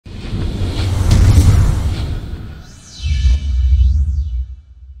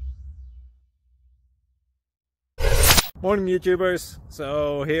Morning YouTubers.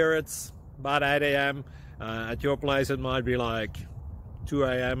 So here it's about 8 a.m. At your place it might be like 2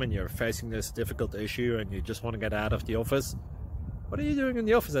 a.m. and you're facing this difficult issue and you just want to get out of the office. What are you doing in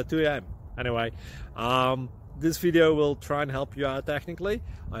the office at 2 a.m.? Anyway, this video will try and help you out technically.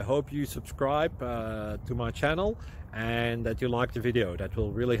 I hope you subscribe to my channel and that you like the video. That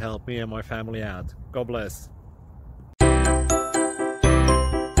will really help me and my family out. God bless.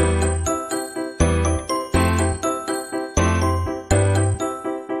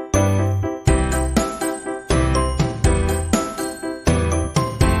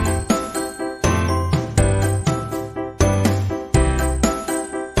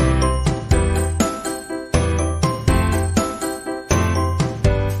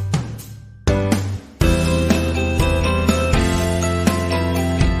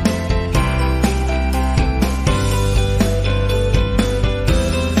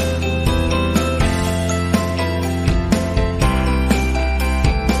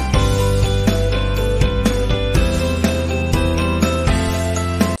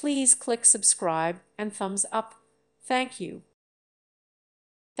 Please click subscribe and thumbs up. Thank you.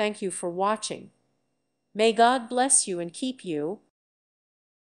 Thank you for watching. May God bless you and keep you.